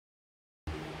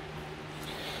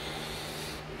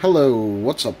Hello,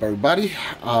 what's up everybody?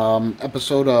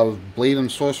 Episode of Blade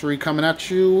and Sorcery coming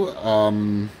at you.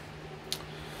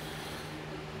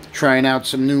 Trying out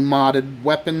some new modded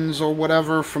weapons or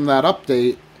whatever from that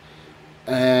update.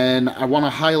 And I want to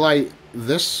highlight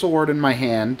this sword in my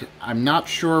hand. I'm not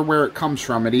sure where it comes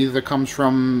from. It either comes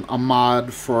from a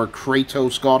mod for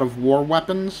Kratos God of War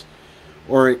weapons,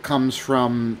 or it comes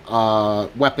from a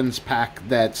weapons pack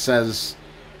that says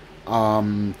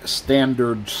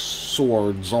standard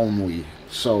swords only.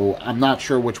 So I'm not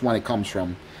sure which one it comes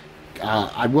from.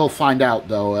 I will find out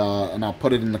though, and I'll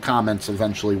put it in the comments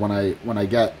eventually when I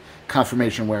get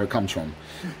confirmation where it comes from.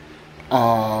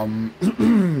 What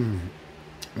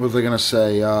was I gonna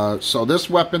say? So this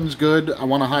weapon's good. I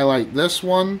want to highlight this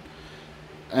one,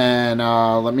 and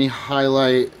let me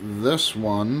highlight this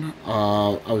one.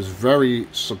 I was very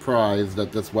surprised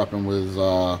that this weapon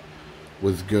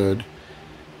was good.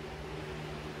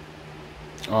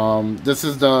 This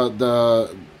is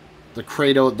the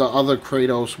Kratos, the other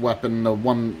Kratos weapon, the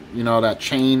one, you know, that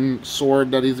chain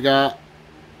sword that he's got.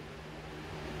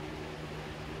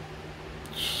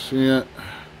 See it?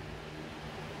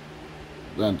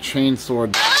 That chain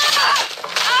sword.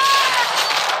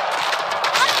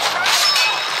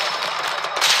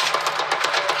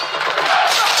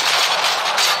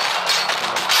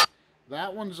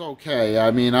 That one's okay.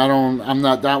 I mean,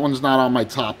 that one's not on my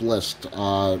top list.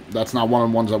 That's not one of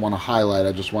the ones I want to highlight.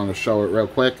 I just wanted to show it real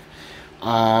quick.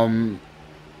 The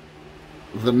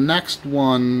next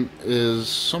one is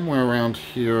somewhere around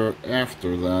here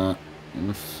after that.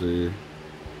 Let's see.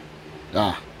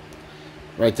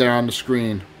 Right there on the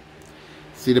screen.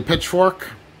 See the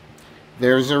pitchfork?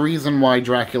 There's a reason why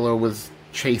Dracula was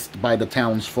chased by the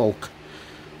townsfolk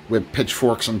with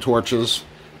pitchforks and torches.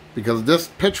 Because this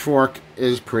pitchfork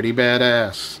is pretty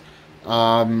badass.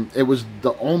 It was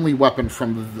the only weapon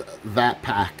from that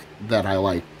pack that I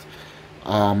liked.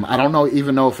 I don't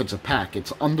even know if it's a pack.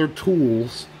 It's under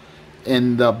tools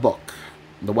in the book,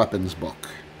 the weapons book.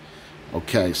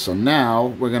 Okay, so now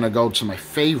we're going to go to my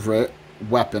favorite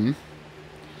weapon,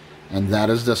 and that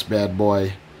is this bad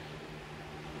boy.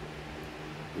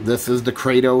 This is the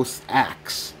Kratos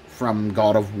axe from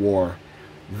God of War.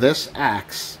 This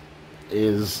axe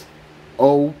is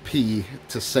OP,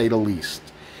 to say the least.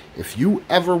 If you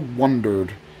ever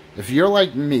wondered, if you're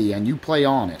like me and you play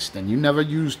honest and you never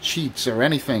use cheats or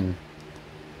anything,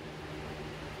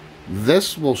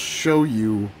 this will show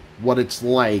you what it's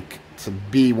like to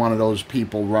be one of those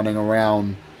people running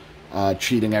around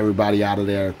cheating everybody out of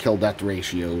their kill-death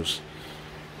ratios.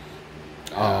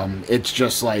 It's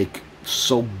just like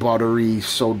so buttery,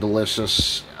 so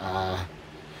delicious.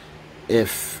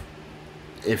 If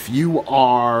you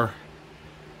are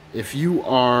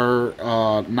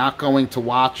not going to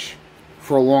watch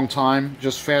for a long time,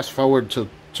 just fast forward to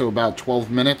about 12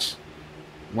 minutes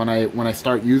when I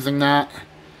start using that,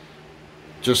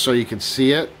 just so you can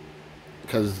see it,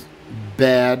 because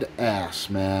badass,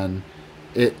 man.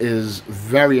 It is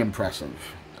very impressive.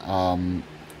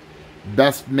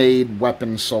 Best made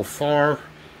weapon so far,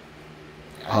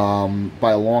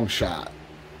 by a long shot.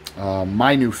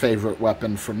 My new favorite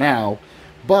weapon for now.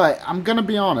 But I'm gonna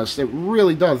be honest, it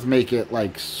really does make it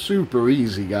like super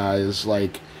easy, guys.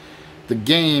 Like, the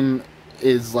game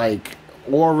is like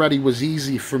already was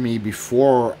easy for me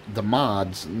before the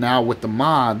mods. Now with the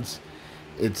mods,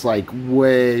 it's like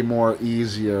way more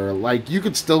easier. Like, you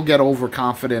could still get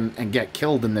overconfident and get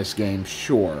killed in this game,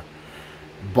 sure,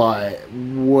 but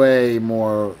way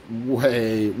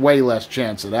less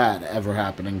chance of that ever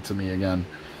happening to me again.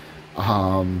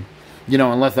 You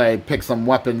know, unless I pick some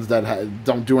weapons that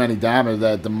don't do any damage,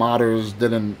 that the modders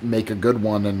didn't make a good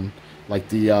one, and like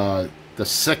the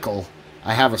sickle.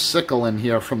 I have a sickle in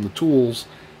here from the tools,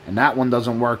 and that one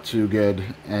doesn't work too good.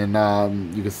 And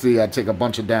you can see I take a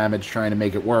bunch of damage trying to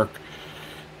make it work.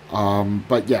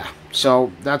 But yeah,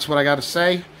 so that's what I got to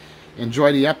say.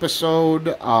 Enjoy the episode.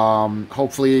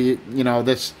 Hopefully, you know,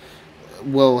 this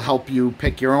will help you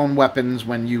pick your own weapons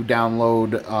when you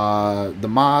download the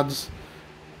mods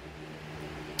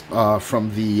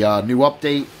from the new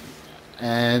update.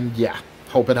 And yeah,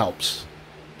 hope it helps.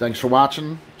 Thanks for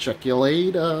watching. Check you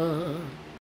later.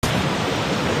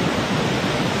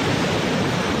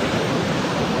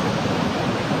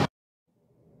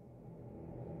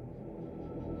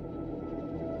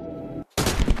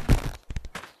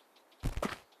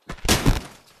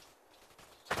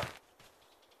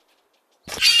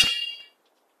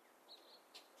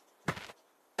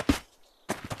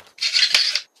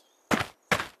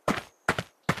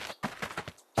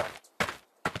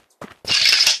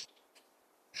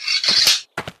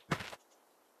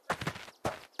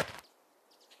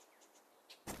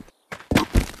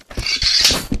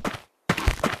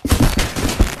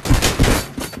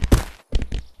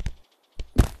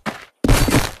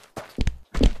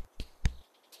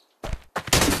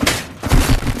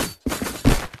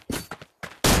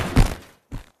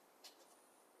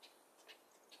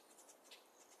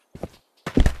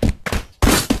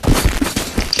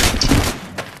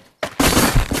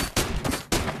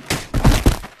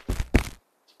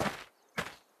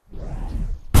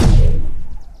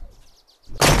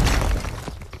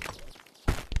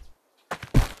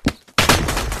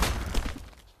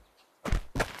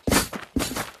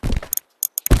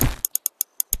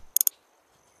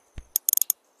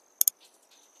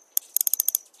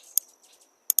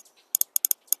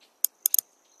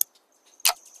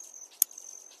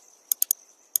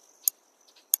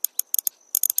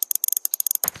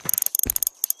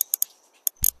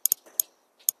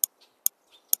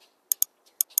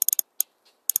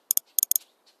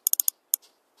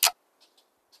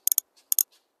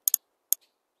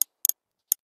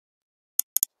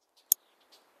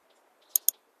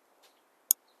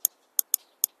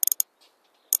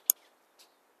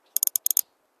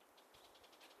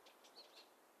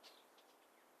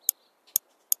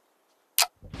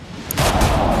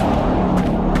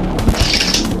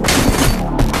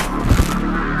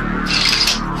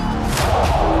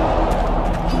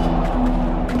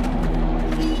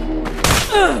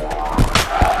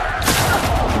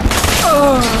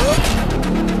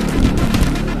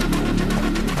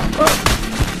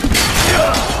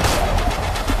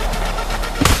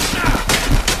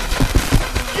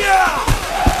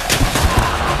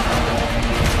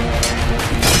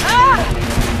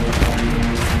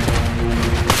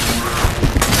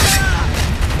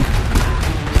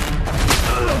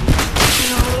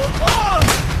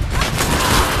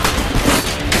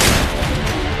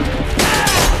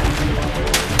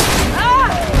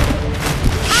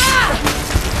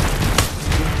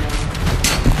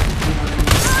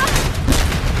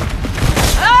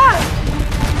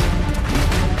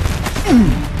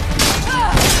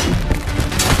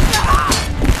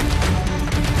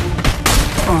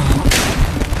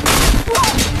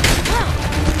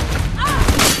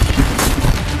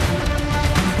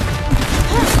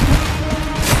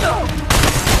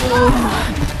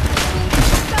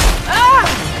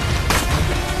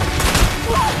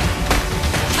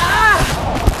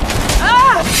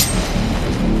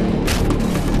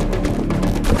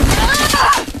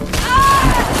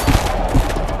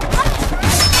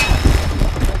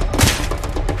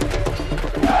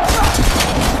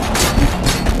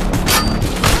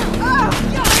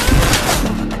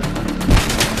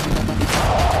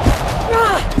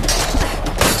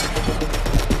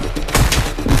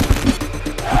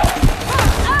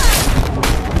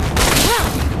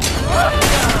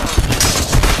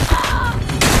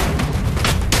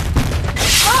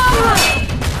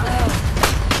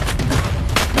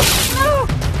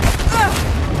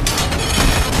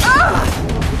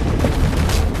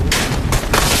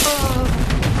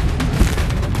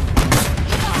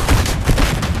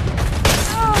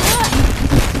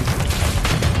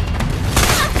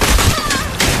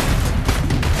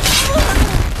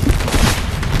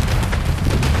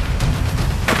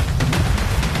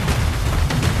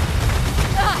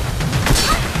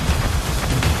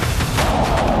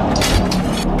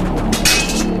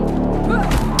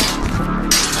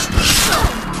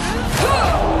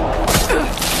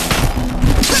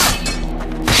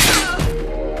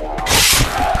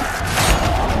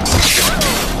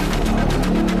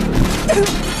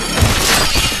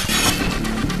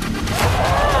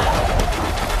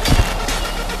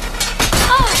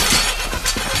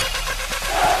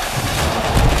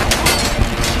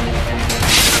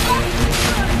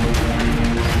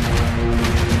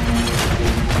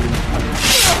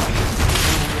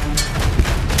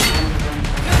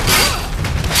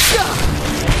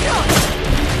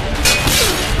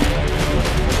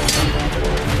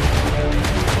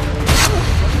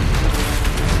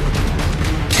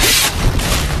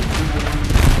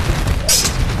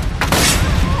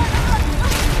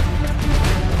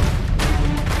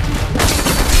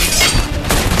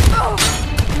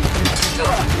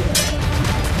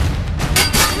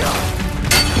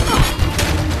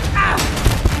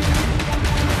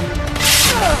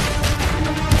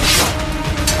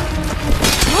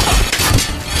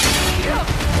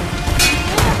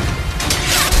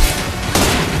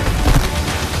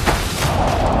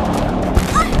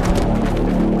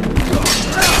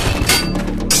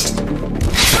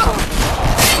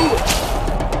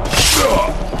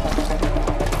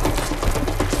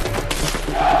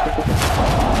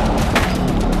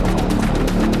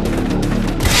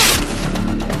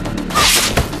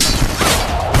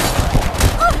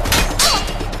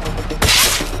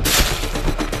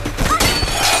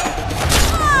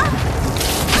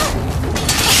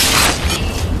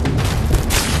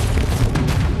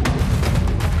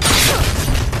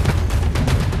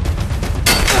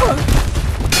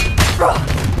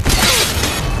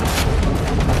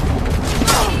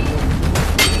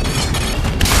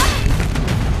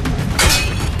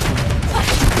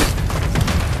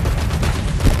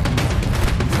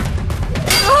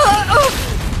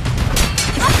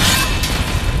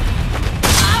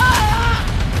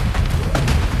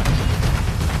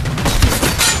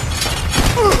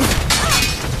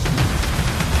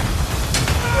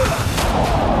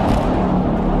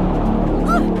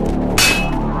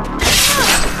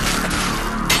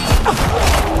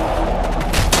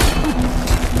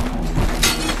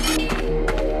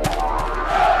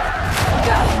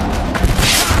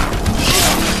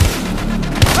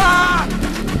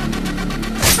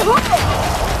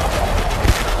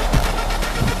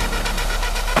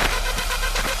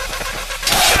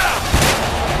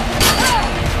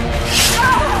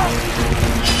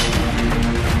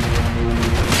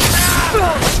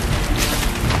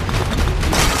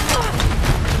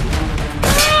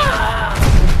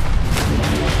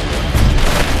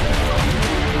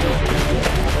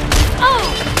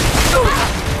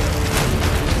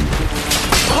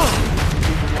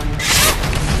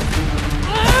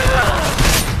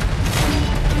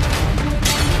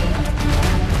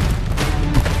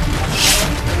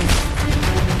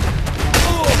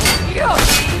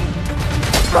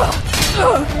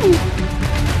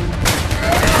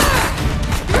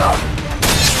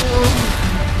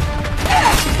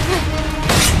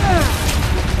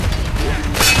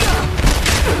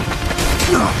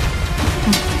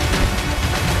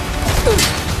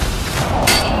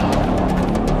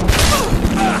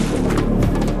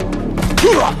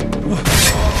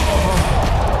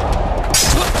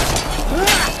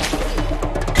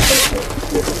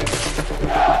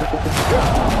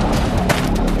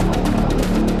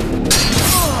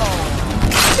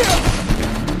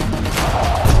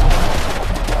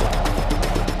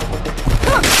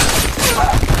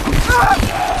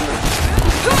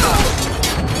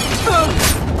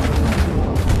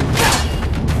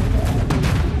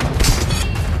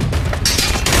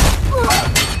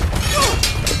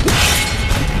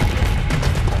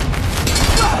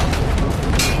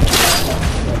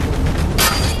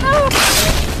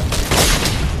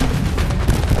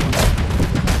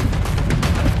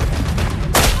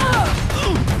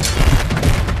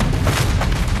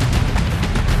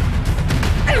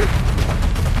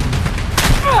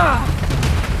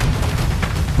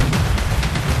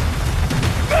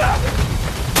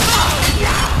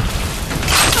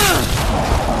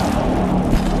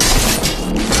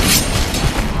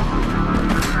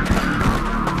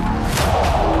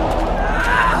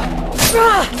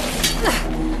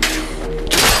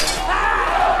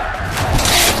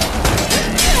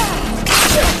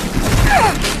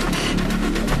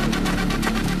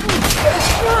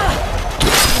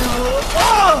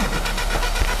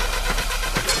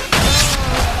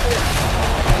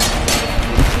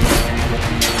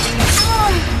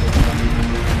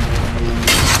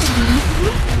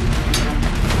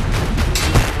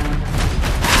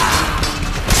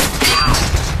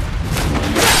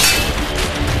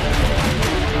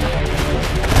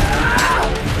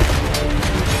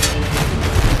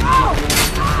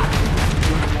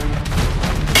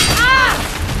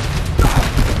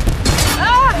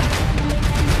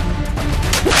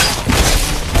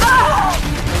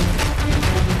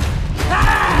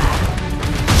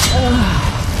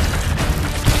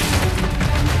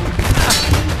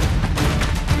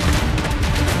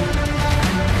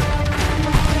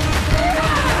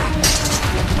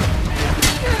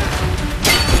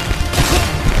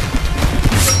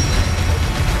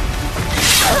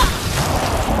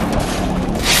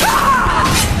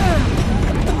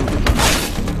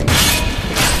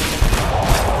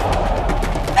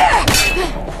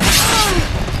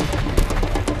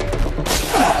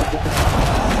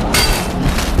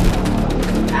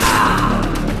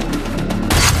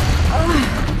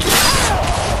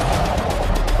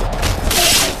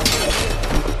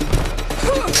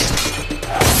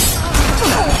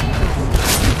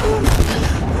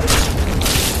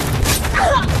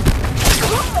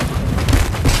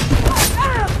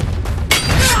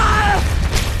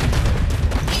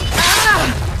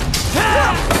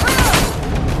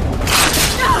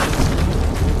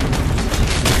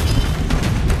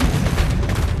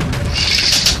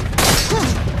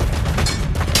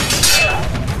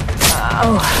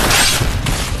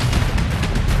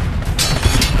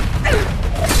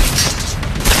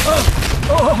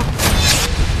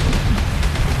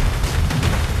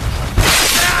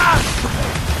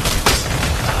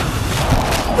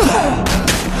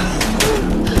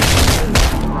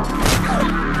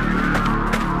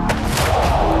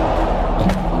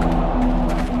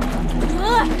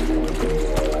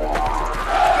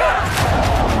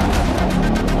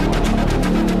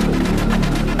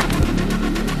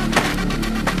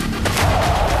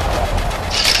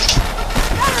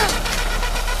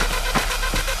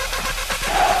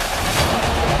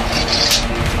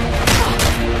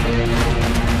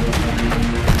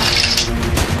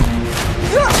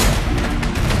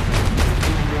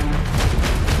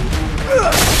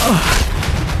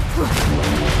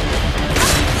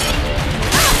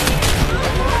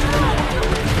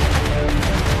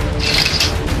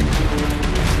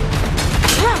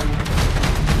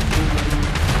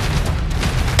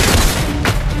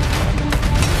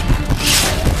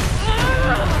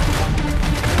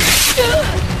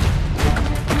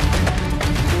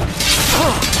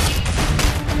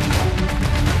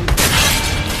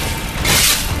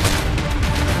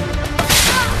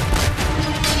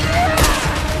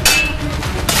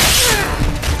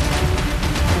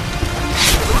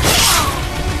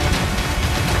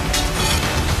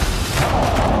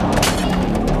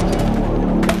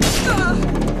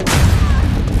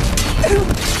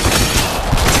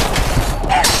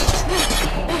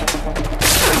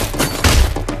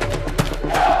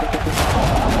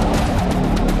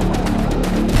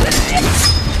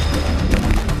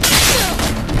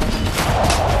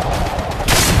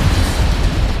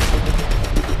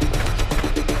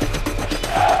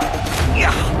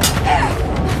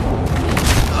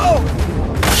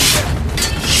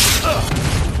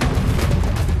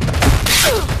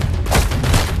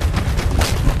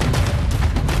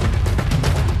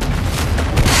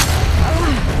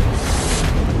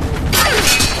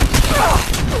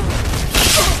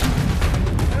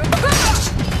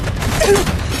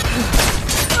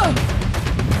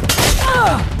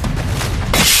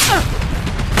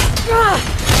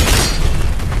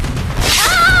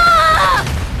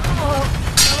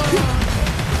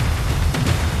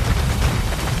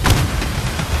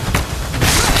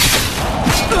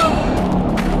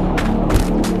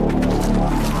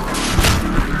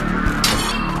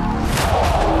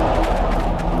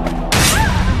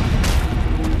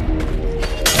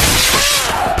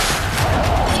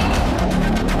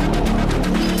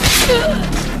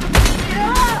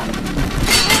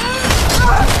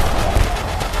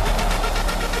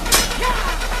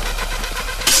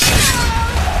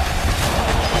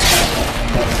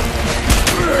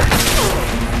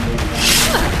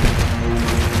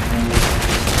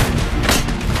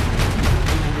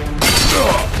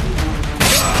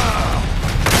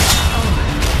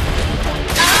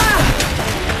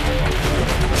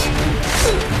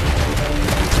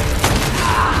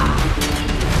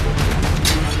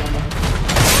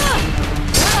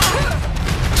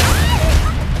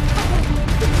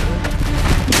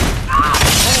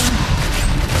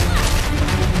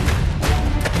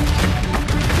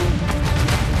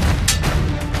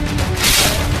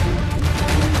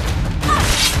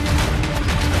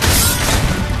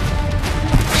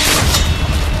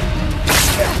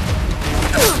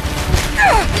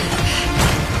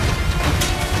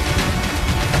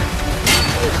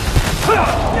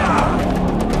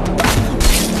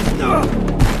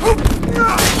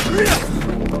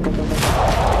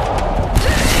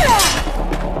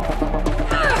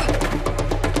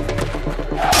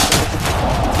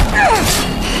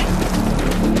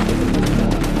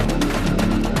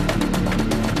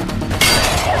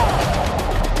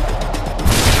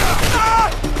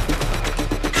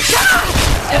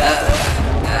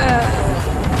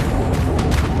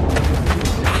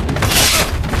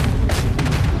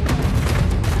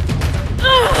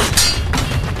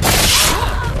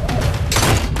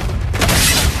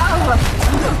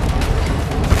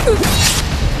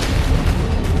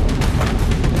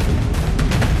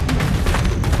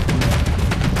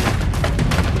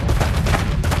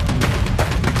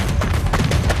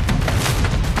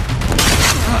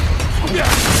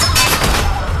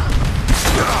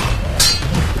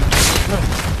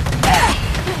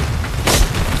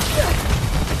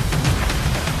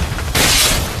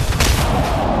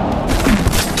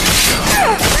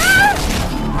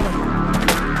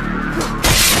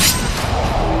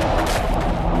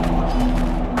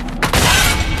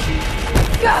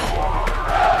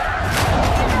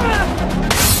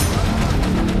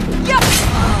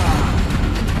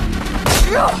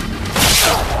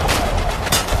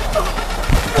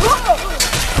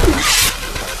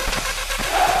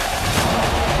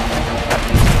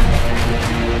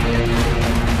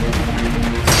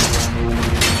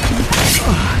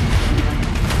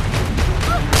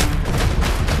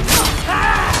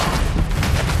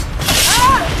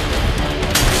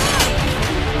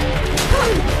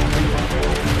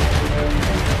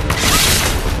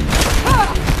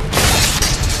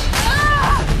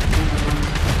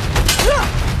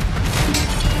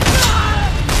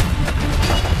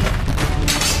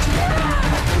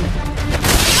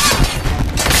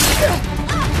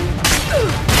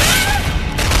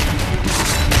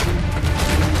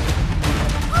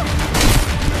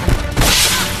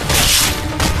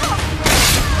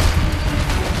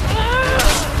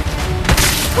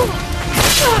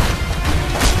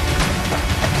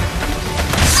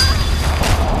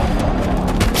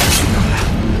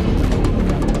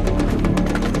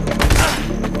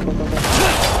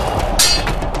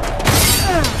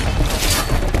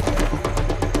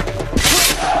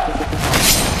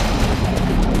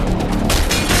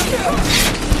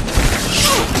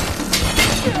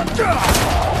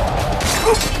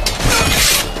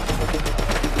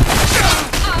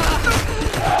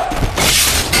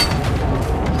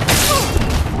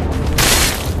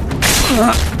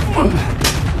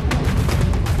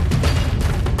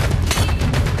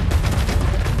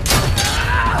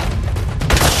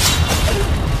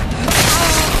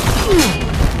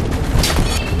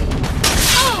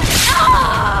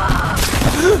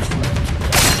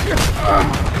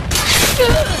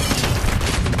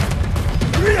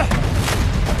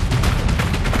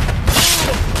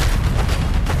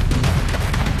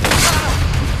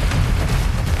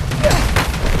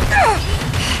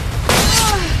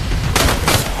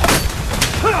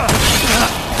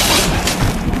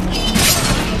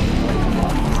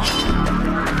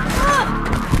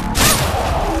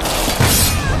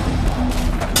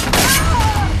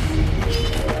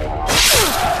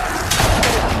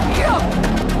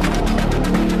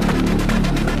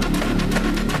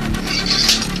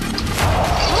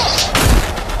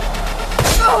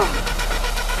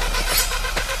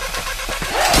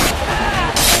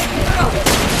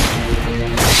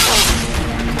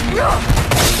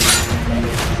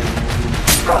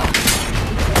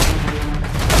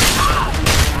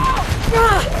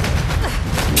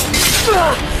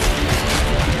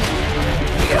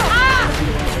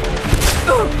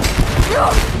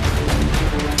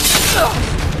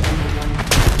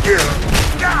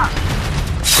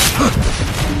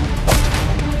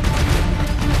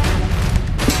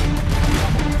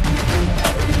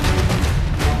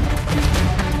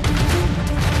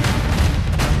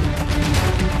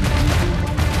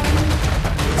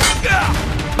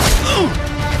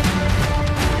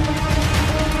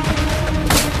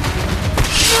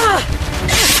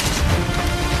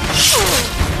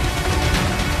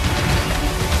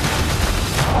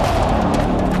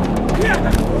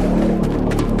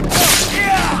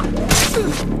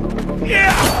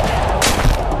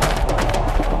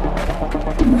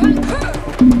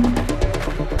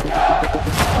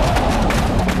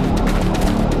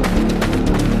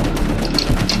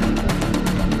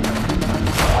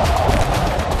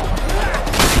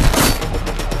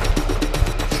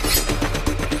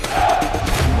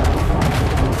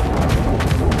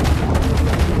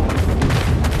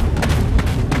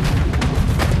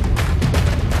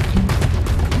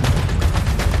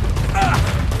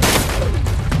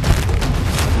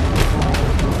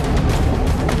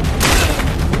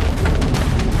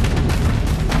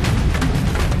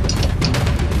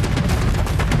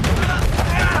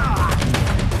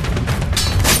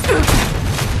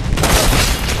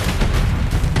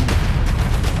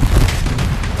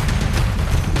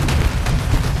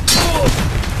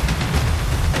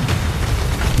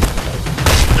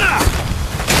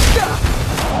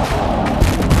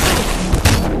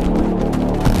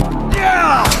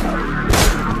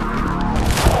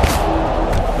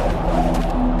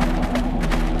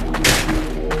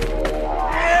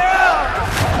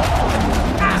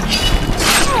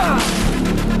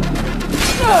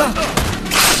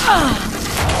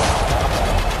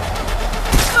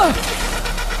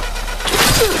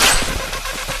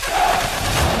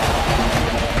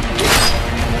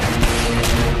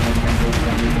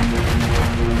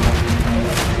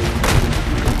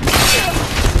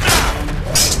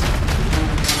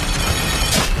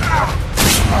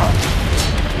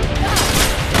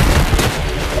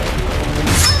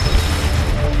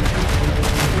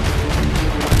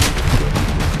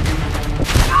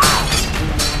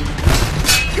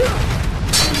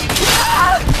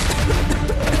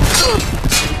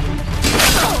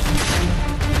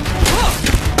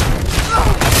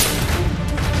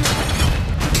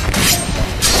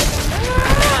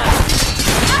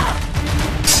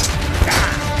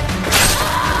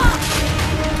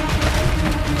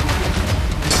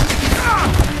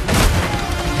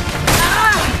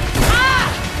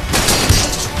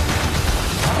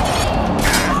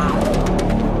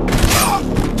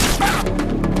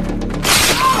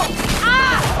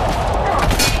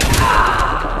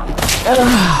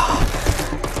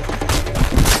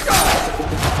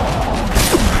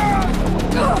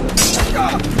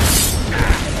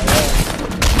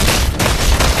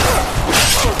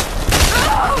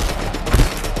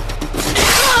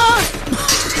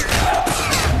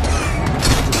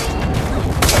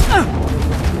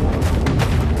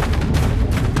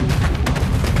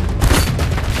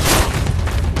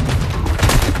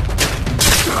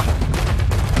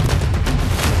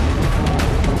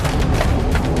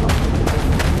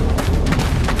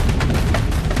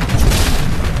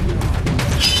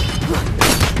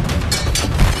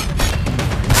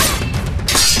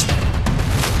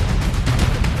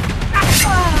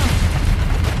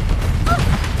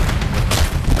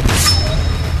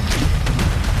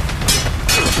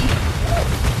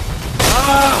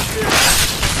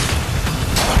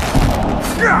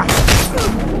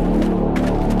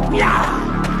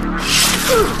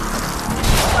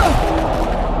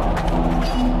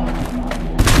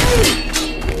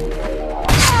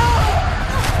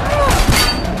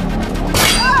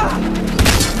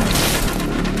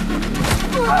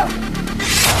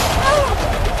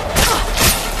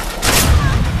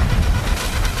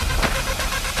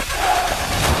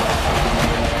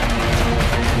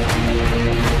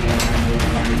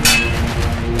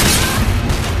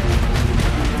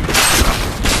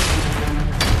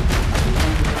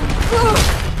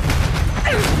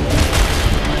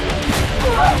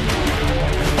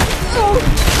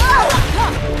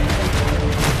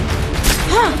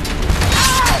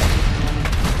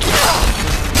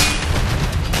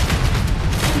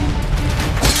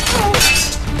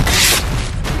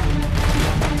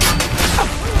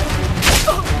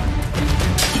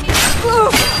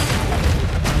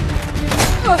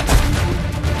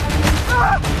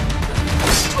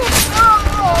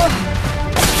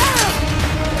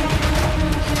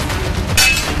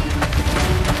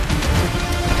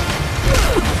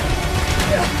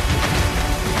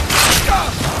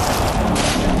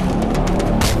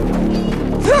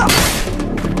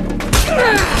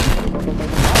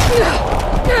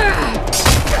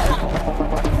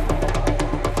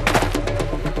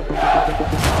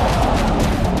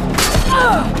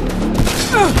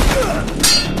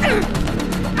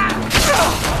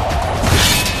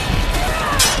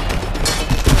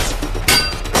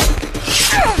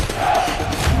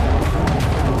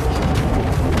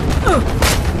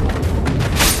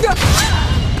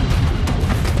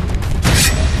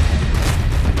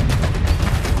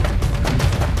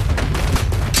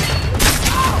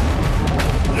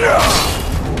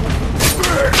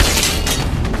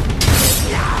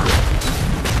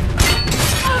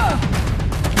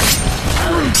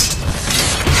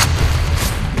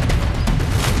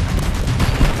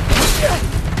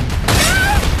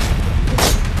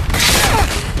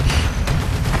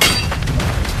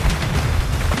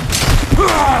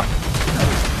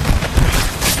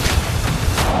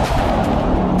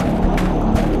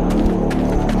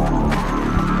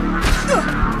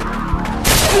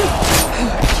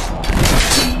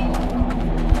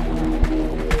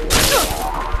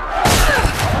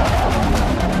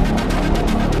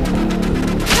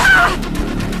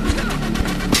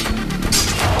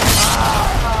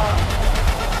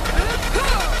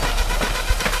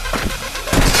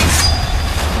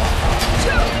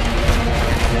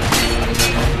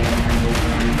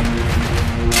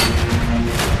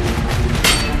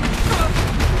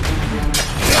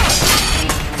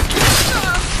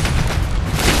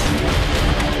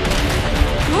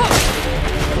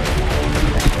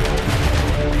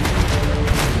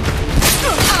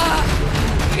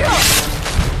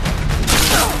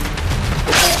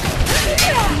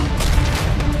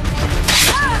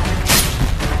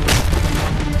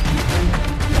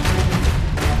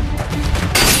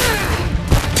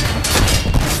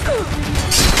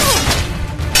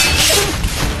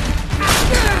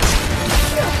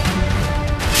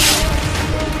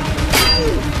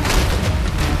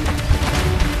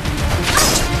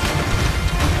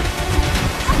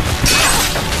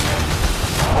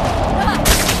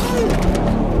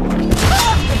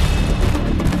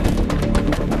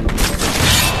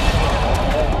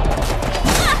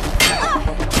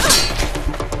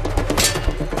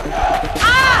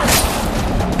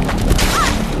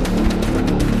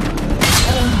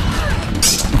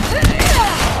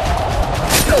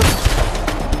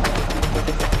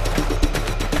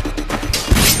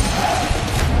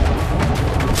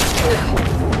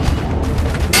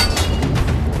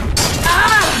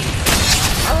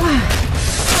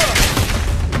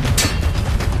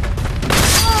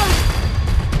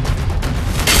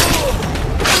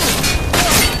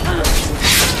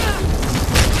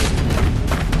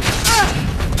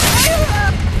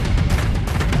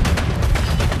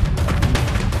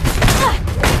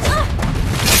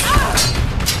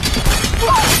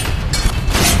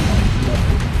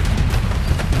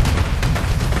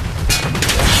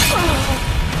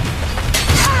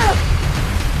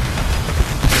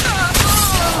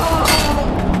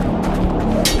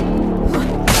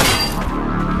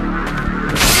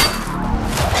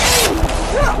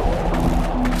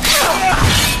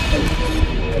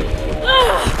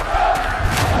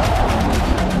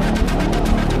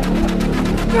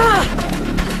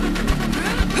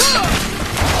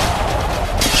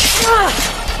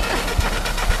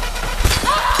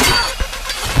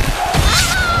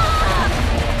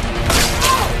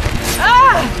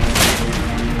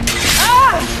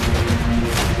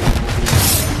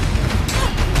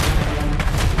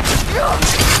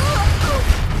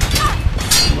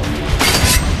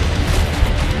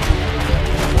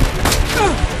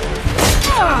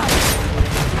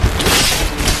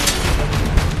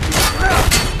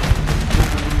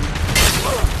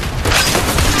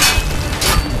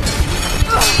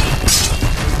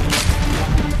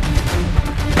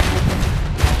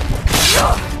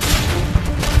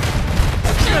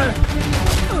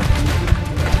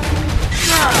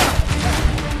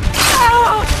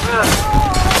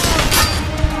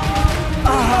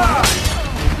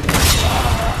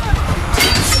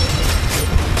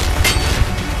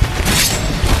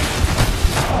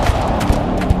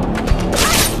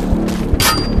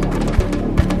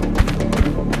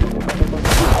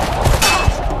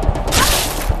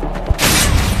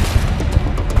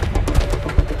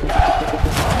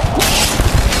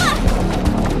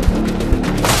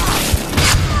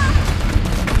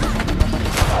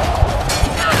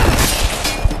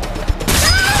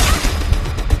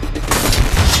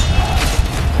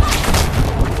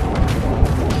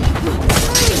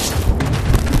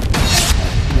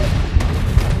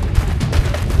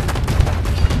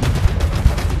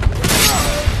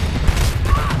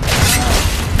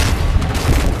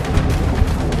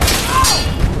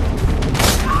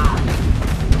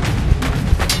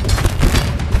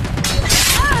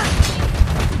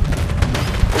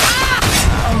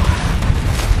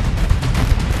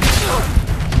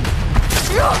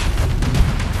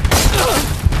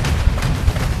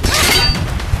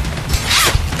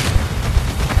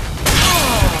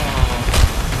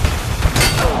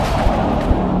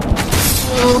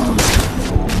 Oh.